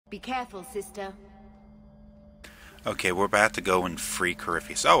Be careful, sister. Okay, we're about to go and free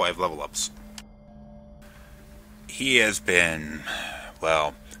Corypheus. Oh, I have level ups. He has been,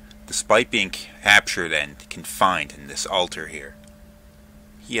 well, despite being captured and confined in this altar here,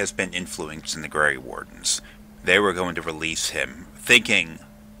 he has been influencing the Grey Wardens. They were going to release him, thinking,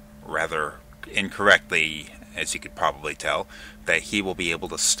 rather incorrectly, as you could probably tell, that he will be able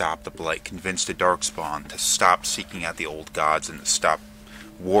to stop the Blight, convince the Darkspawn to stop seeking out the old gods and to stop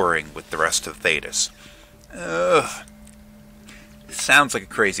warring with the rest of Thedas. Ugh. It sounds like a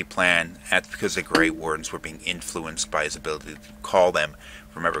crazy plan. That's because the Grey Wardens were being influenced by his ability to call them.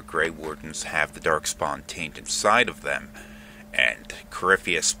 Remember, Grey Wardens have the Darkspawn taint inside of them, and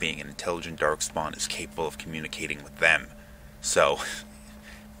Corypheus, being an intelligent Darkspawn, is capable of communicating with them. So,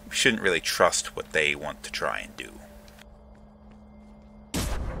 we shouldn't really trust what they want to try and do.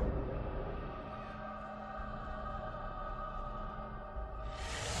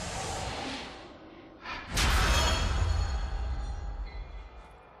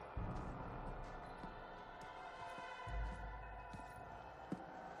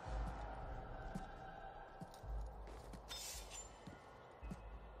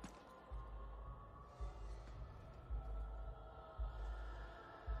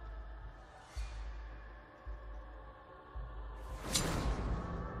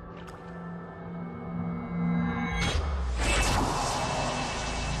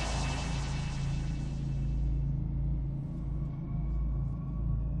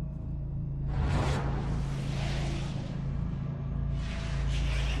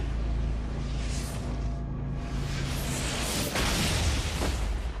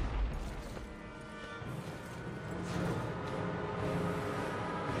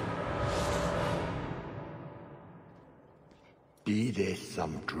 Be this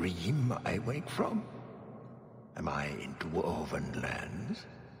some dream I wake from? Am I in dwarven lands?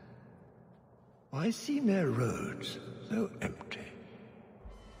 Why seem their roads so empty?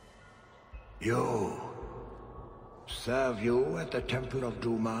 You! Serve you at the Temple of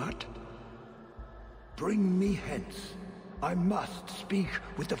Dumat? Bring me hence. I must speak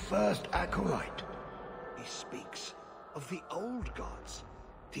with the first acolyte. He speaks of the old gods,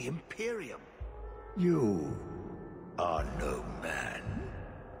 the Imperium. You are no man.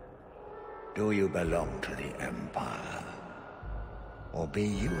 Do you belong to the Empire? Or be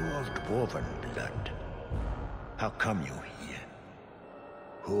you of dwarven blood? How come you here?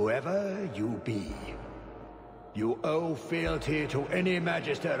 Whoever you be, you owe fealty to any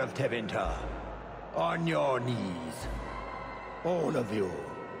Magister of Tevinter. On your knees. All of you.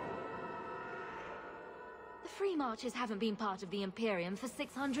 The Free Marches haven't been part of the Imperium for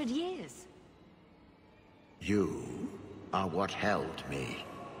 600 years. You are what held me.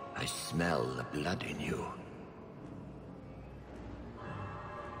 I smell the blood in you.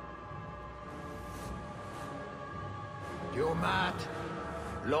 Dumat,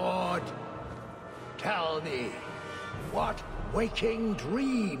 Lord, tell me, what waking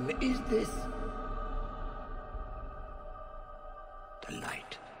dream is this? The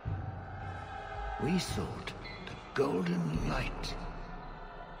light. We sought the golden light.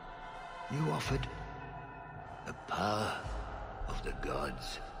 You offered the power of the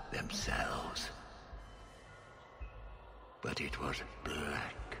gods themselves. But it was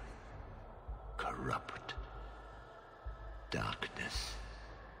black, corrupt, darkness,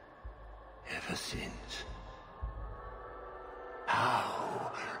 ever since.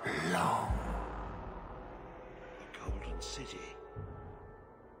 How long? The Golden City.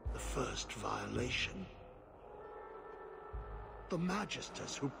 The first violation. The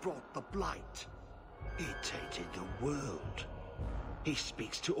Magisters who brought the Blight. He tainted the world. He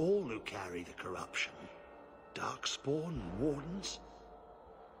speaks to all who carry the corruption. Darkspawn and Wardens.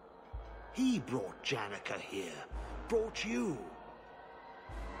 He brought Janica here. Brought you.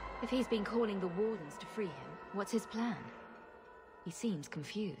 If he's been calling the Wardens to free him, what's his plan? He seems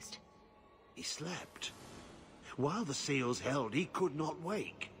confused. He slept. While the seals held, he could not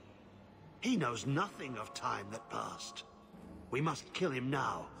wake. He knows nothing of time that passed. We must kill him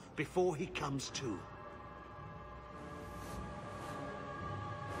now, before he comes to.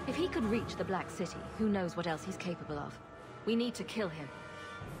 If he could reach the Black City, who knows what else he's capable of? We need to kill him.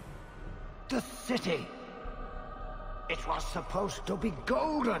 The city! It was supposed to be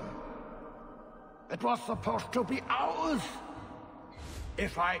golden! It was supposed to be ours!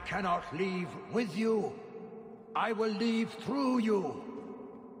 If I cannot leave with you, I will leave through you.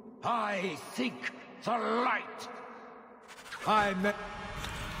 I seek the light.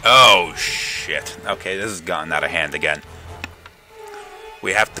 Oh, shit. Okay, this has gotten out of hand again.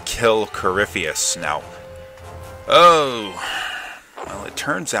 We have to kill Corypheus now. Oh. Well, it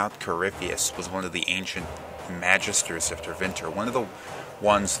turns out Corypheus was one of the ancient magisters of Tervinter, one of the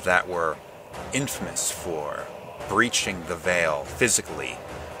ones that were infamous for breaching the veil physically,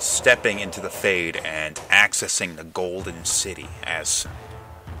 stepping into the Fade and accessing the Golden City as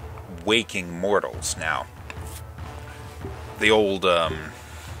waking mortals. Now, the old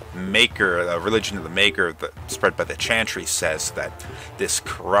Maker, religion of the Maker, spread by the Chantry, says that this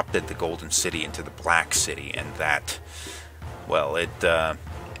corrupted the Golden City into the Black City, and that, well, it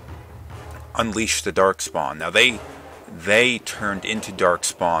unleashed the Darkspawn. Now, they turned into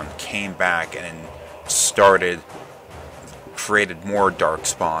Darkspawn, came back, and created more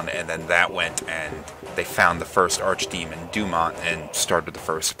Darkspawn, and then that went and they found the first Archdemon, Dumont, and started the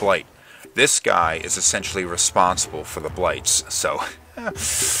first Blight. This guy is essentially responsible for the Blights, so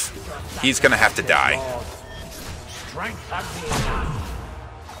he's gonna have to die.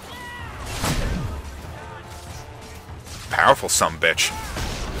 Powerful sumbitch.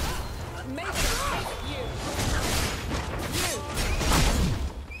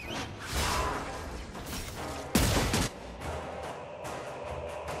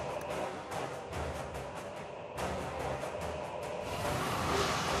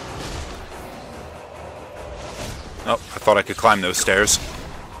 Oh, I thought I could climb those stairs.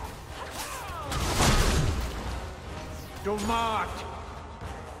 Dumont,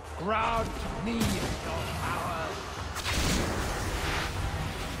 grant me your power.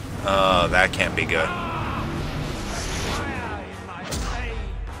 Oh, that can't be good. Fire in my veins.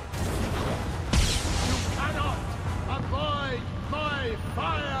 You cannot avoid my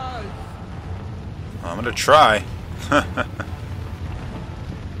fires. I'm gonna try.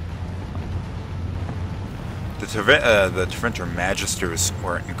 The Tervinter Magisters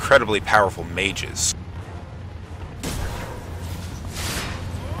were incredibly powerful mages.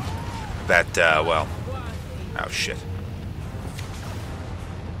 That, well... Oh, shit.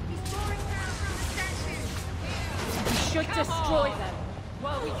 We should destroy them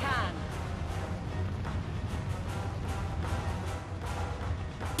while we can.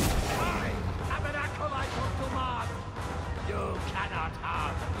 You cannot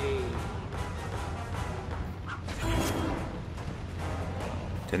harm me.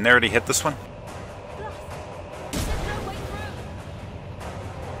 Didn't they already hit this one?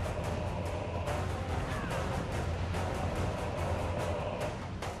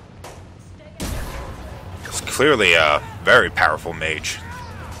 It's clearly a very powerful mage.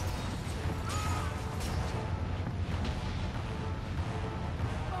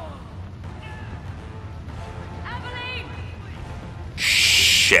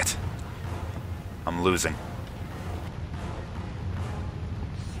 Shit. I'm losing.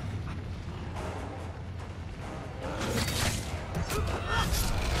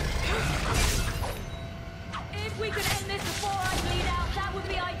 If we could end this before I bleed out, that would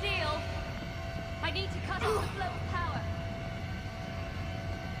be ideal. I need to cut off the flow of power.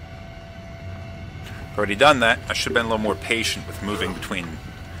 Already done that. I should have been a little more patient with moving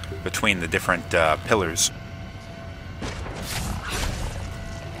between the different pillars.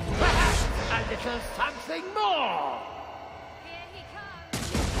 A little something more. Here he comes.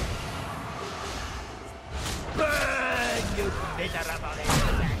 Burn, you miserable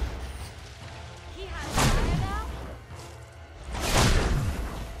insect. He has fire now.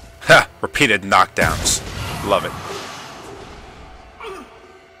 Ha! Repeated knockdowns. Love it.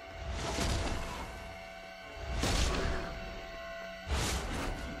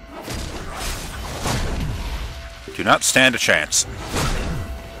 Do not stand a chance.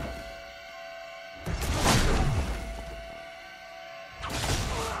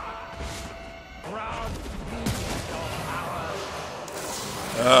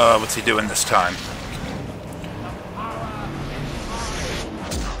 What's he doing this time?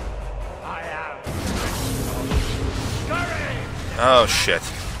 Oh shit.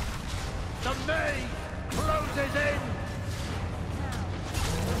 The maze closes in.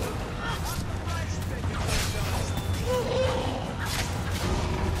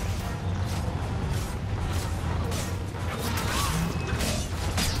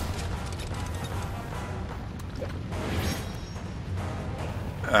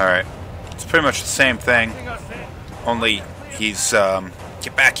 Alright. It's pretty much the same thing. Only he's,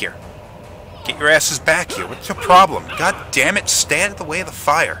 get back here. Get your asses back here. What's your problem? God damn it, stay out of the way of the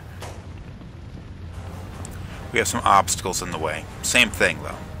fire. We have some obstacles in the way. Same thing,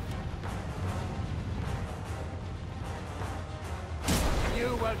 though.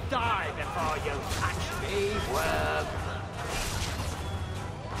 You will die before you touch me, worm.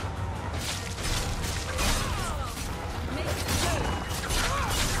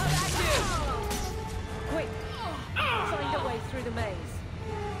 Quick! Find a way through the maze.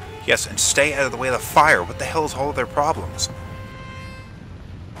 Yes, and stay out of the way of the fire. What the hell is all of their problems?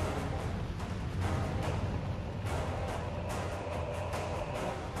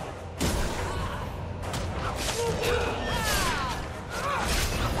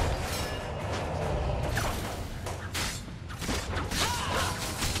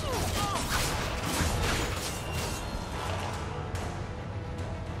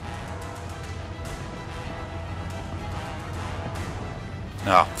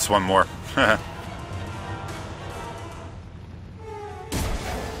 Oh, it's one more. A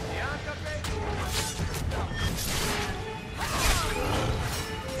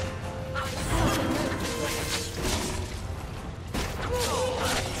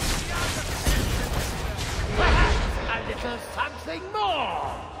little something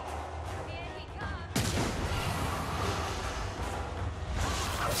more!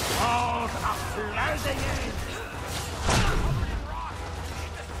 Balls are floating in!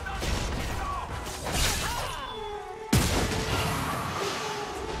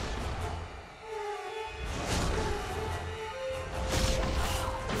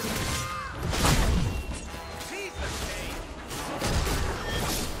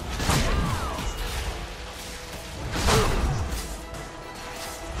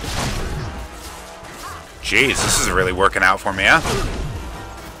 Jeez, this is really working out for me, huh?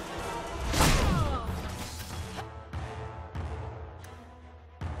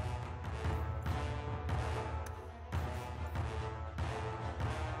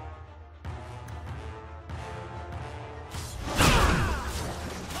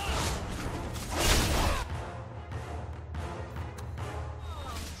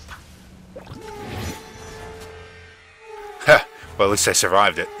 Huh. Well, at least I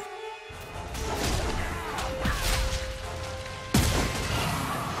survived it.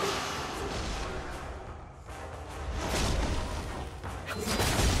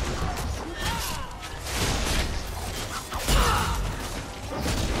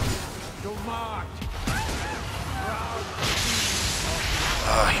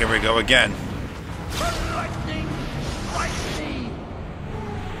 Here we go again. Lightning, lightning!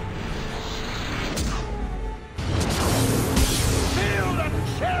 Feel the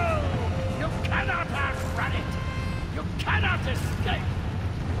chill! You cannot outrun it! You cannot escape!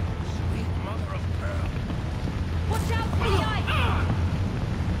 Sweet mother of pearl! Watch out for the ice!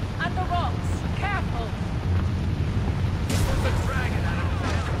 And the rocks! Careful! There's a dragon out of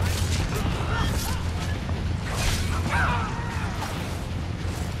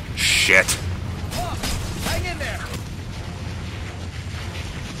Shit. Hang in there!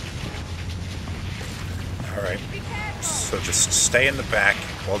 Alright. So just stay in the back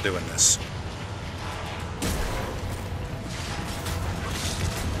while doing this.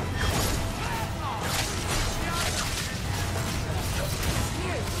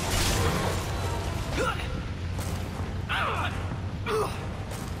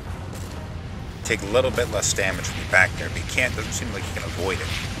 Take a little bit less damage when you're back there, but you can't, doesn't seem like you can avoid it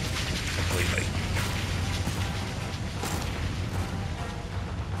completely.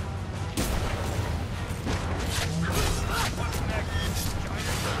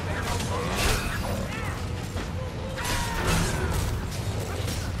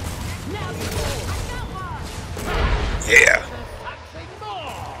 Yeah.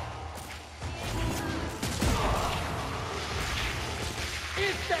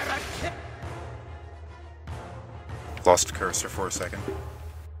 Lost a cursor for a second.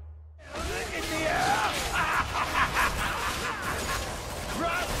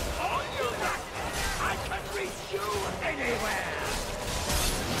 I can reach you anywhere!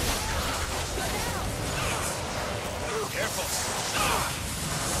 Careful!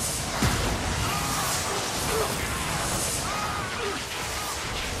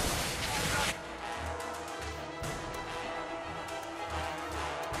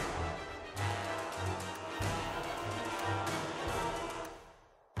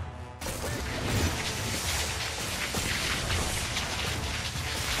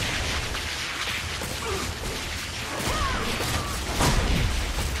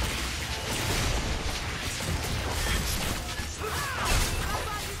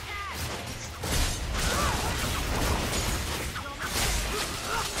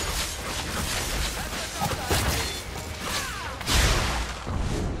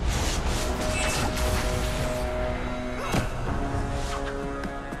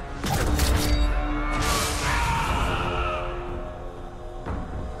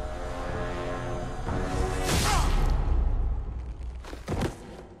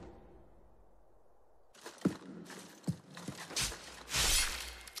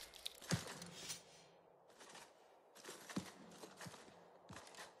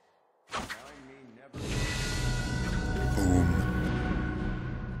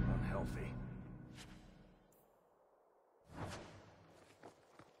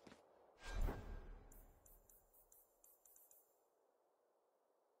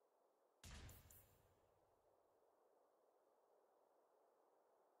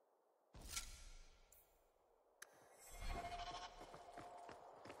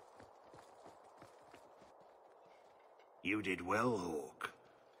 You did well, Hawk.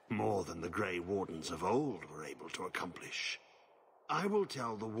 More than the Grey Wardens of old were able to accomplish. I will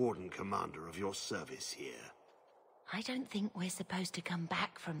tell the Warden Commander of your service here. I don't think we're supposed to come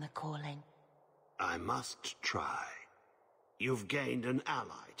back from the calling. I must try. You've gained an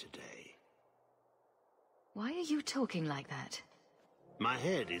ally today. Why are you talking like that? My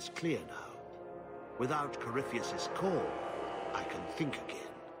head is clear now. Without Corypheus's call, I can think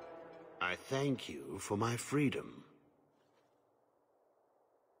again. I thank you for my freedom.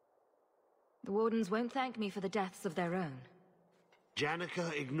 The Wardens won't thank me for the deaths of their own.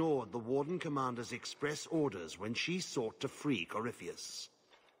 Janica ignored the Warden Commander's express orders when she sought to free Corypheus.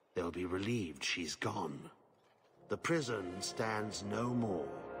 They'll be relieved she's gone. The prison stands no more.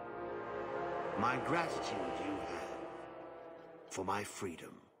 My gratitude you have for my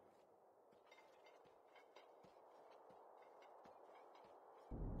freedom.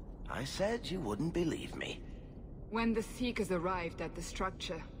 I said you wouldn't believe me. When the Seekers arrived at the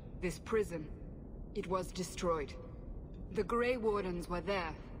structure, this prison, it was destroyed. The Grey Wardens were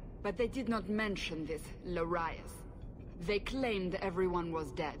there, but they did not mention this Larius. They claimed everyone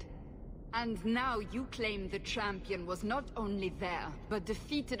was dead. And now you claim the champion was not only there, but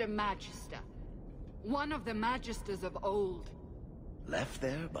defeated a Magister. One of the Magisters of old. Left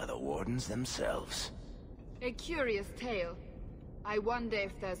there by the Wardens themselves. A curious tale. I wonder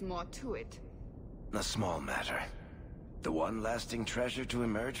if there's more to it. A small matter. The one lasting treasure to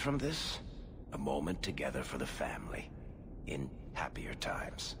emerge from this? A moment together for the family. In happier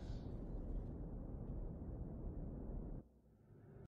times.